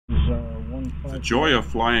The Joy of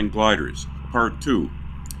Flying Gliders, Part 2.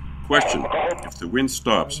 Question: if the wind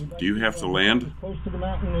stops, do you have to land? As close to the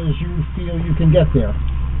mountain as you feel you can get there.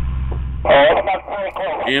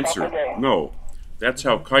 Answer: no. That's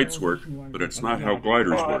how kites work, but it's not how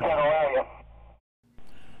gliders work.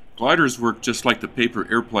 Gliders work just like the paper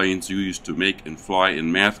airplanes you used to make and fly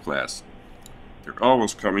in math class. They're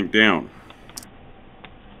always coming down.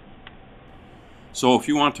 So if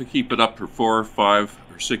you want to keep it up for 4, 5,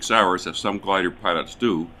 or 6 hours, as some glider pilots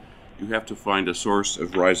do, you have to find a source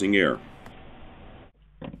of rising air.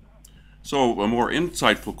 So a more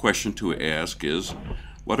insightful question to ask is,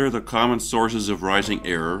 what are the common sources of rising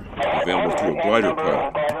air available to a glider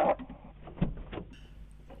pilot?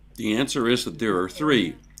 The answer is that there are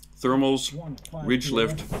 3: thermals, ridge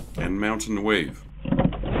lift, and mountain wave.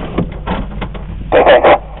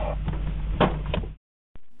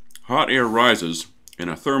 Hot air rises, and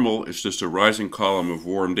a thermal is just a rising column of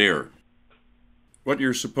warmed air. What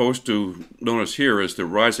you're supposed to notice here is the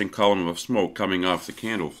rising column of smoke coming off the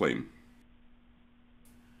candle flame.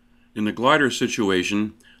 In the glider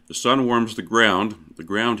situation, the sun warms the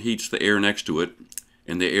ground heats the air next to it,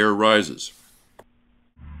 and the air rises.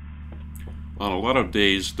 On a lot of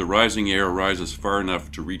days, the rising air rises far enough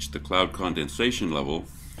to reach the cloud condensation level,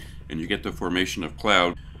 and you get the formation of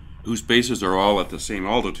cloud whose bases are all at the same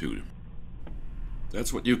altitude.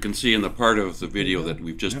 That's what you can see in the part of the video that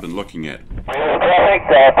we've just been looking at. Traffic,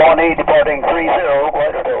 Pawnee departing 30,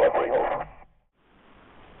 glider delivery, over.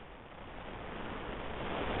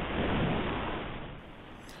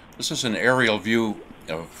 This is an aerial view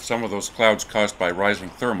of some of those clouds caused by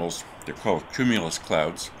rising thermals. They're called cumulus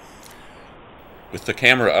clouds. With the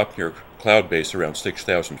camera up near cloud base around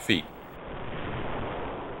 6,000 feet.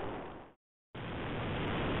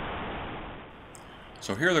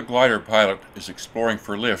 So here the glider pilot is exploring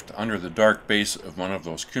for lift under the dark base of one of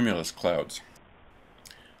those cumulus clouds.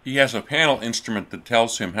 He has a panel instrument that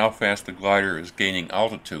tells him how fast the glider is gaining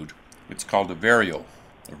altitude. It's called a vario,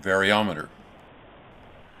 or variometer.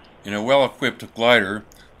 In a well-equipped glider,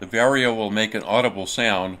 the vario will make an audible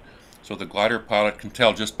sound so the glider pilot can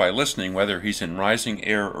tell just by listening whether he's in rising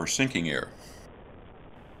air or sinking air.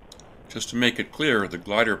 Just to make it clear, the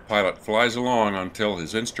glider pilot flies along until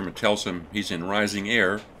his instrument tells him he's in rising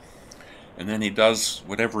air, and then he does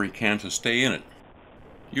whatever he can to stay in it.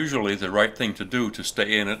 Usually the right thing to do to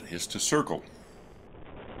stay in it is to circle.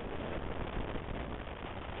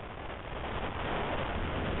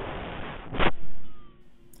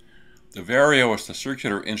 The vario is the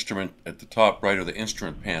circular instrument at the top right of the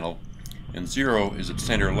instrument panel, and 0 is at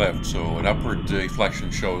center left, so an upward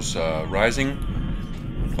deflection shows rising,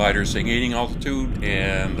 gliders gaining altitude,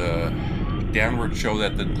 and downward show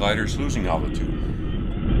that the glider's losing altitude.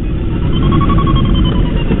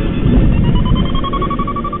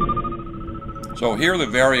 So here the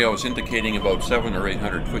vario is indicating about 700 or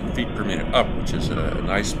 800 feet per minute up, which is a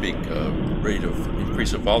nice big rate of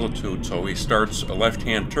increase of altitude, so he starts a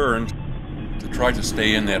left-hand turn to try to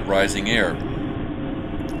stay in that rising air.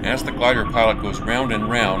 As the glider pilot goes round and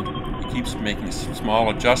round, he keeps making small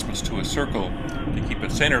adjustments to his circle to keep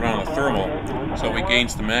it centered on the thermal, so he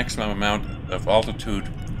gains the maximum amount of altitude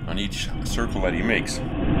on each circle that he makes.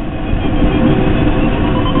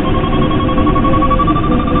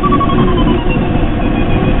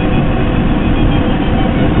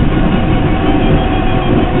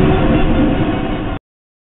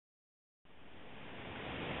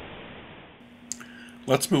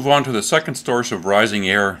 Let's move on to the second source of rising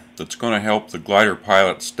air that's going to help the glider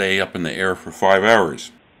pilot stay up in the air for 5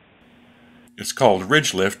 hours. It's called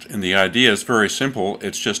ridge lift, and the idea is very simple.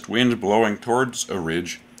 It's just wind blowing towards a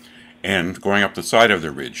ridge and going up the side of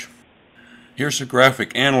the ridge. Here's a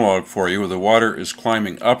graphic analog for you. The water is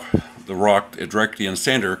climbing up the rock directly in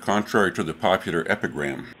center, contrary to the popular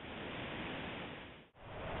epigram.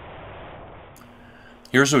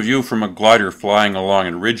 Here's a view from a glider flying along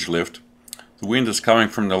in ridge lift. The wind is coming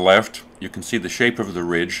from the left. You can see the shape of the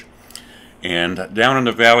ridge. And down in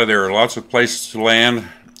the valley there are lots of places to land,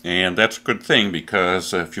 and that's a good thing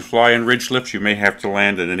because if you fly in ridge lifts you may have to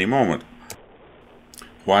land at any moment.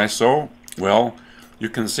 Why so? Well, you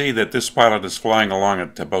can see that this pilot is flying along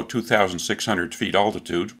at about 2,600 feet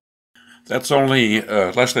altitude. That's only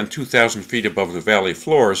less than 2,000 feet above the valley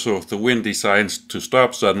floor, so if the wind decides to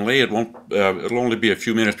stop suddenly, it'll only be a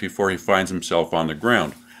few minutes before he finds himself on the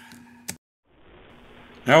ground.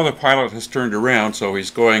 Now the pilot has turned around, so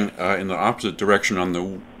he's going in the opposite direction on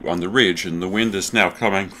the ridge, and the wind is now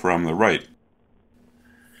coming from the right.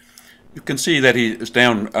 You can see that he is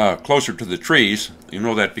down closer to the trees. You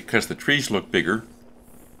know that because the trees look bigger.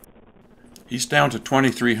 He's down to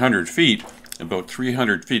 2,300 feet, about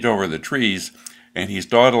 300 feet over the trees, and he's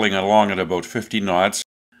dawdling along at about 50 knots.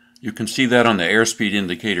 You can see that on the airspeed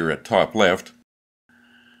indicator at top left.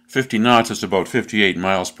 50 knots is about 58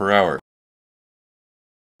 miles per hour.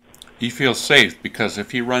 He feels safe because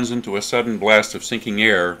if he runs into a sudden blast of sinking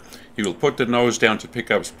air, he will put the nose down to pick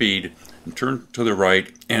up speed and turn to the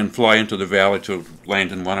right and fly into the valley to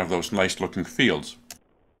land in one of those nice-looking fields.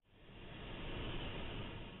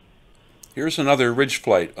 Here's another ridge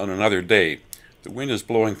flight on another day. The wind is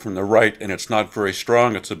blowing from the right and it's not very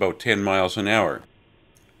strong, it's about 10 miles an hour.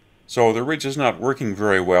 So the ridge is not working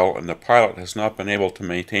very well and the pilot has not been able to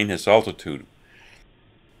maintain his altitude.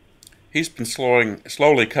 He's been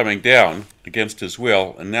slowly coming down against his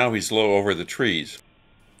will, and now he's low over the trees.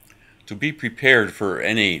 To be prepared for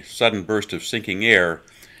any sudden burst of sinking air,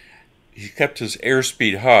 he kept his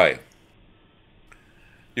airspeed high.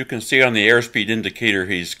 You can see on the airspeed indicator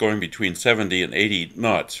he's going between 70 and 80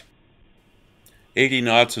 knots. 80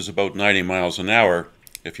 knots is about 90 miles an hour.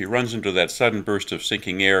 If he runs into that sudden burst of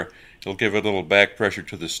sinking air, he'll give a little back pressure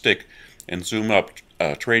to the stick and zoom up,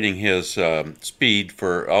 training his speed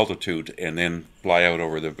for altitude, and then fly out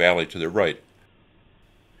over the valley to the right.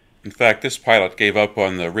 In fact, this pilot gave up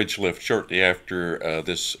on the ridge lift shortly after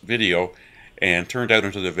this video and turned out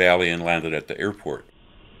into the valley and landed at the airport.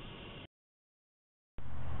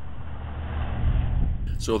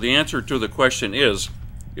 So the answer to the question is,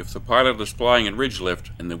 if the pilot is flying in ridge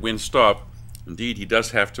lift and the wind stops, indeed he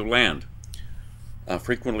does have to land,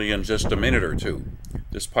 frequently in just a minute or two.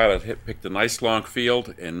 This pilot picked a nice long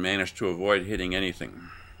field and managed to avoid hitting anything.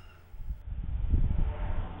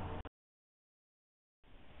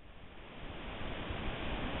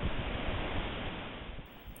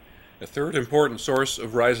 A third important source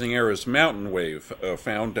of rising air is mountain wave,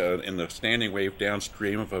 found in the standing wave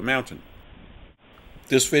downstream of a mountain.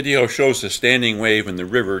 This video shows a standing wave in the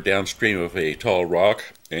river downstream of a tall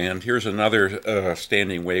rock, and here's another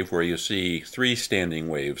standing wave where you see three standing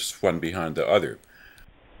waves, one behind the other.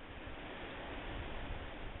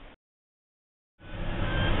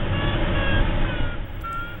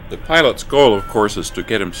 The pilot's goal, of course, is to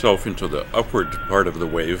get himself into the upward part of the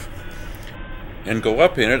wave and go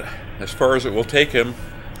up in it as far as it will take him,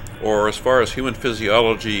 or as far as human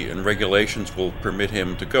physiology and regulations will permit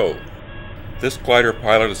him to go. This glider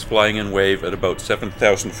pilot is flying in wave at about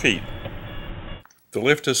 7,000 feet. The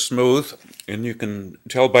lift is smooth, and you can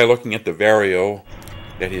tell by looking at the vario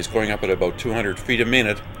that he's going up at about 200 feet a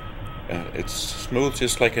minute. It's smooth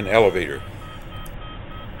just like an elevator.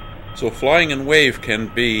 So flying in wave can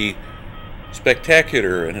be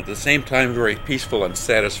spectacular and at the same time very peaceful and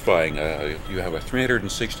satisfying. You have a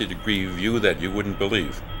 360-degree view that you wouldn't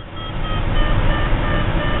believe.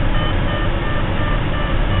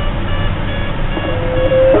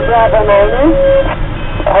 I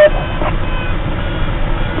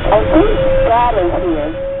think Scott is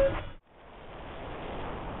here.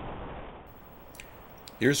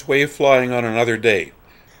 Here's wave flying on another day.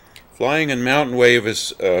 Flying in mountain wave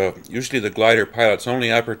is usually the glider pilot's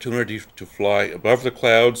only opportunity to fly above the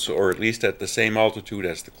clouds, or at least at the same altitude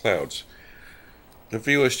as the clouds. The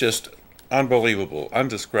view is just unbelievable,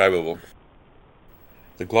 undescribable.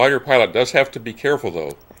 The glider pilot does have to be careful,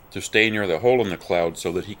 though, to stay near the hole in the cloud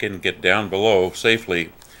so that he can get down below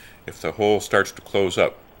safely if the hole starts to close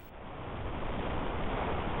up.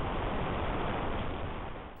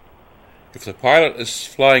 If the pilot is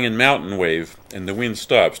flying in mountain wave and the wind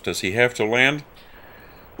stops, does he have to land?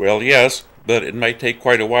 Well, yes, but it might take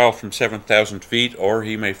quite a while from 7,000 feet, or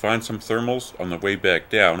he may find some thermals on the way back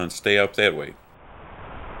down and stay up that way.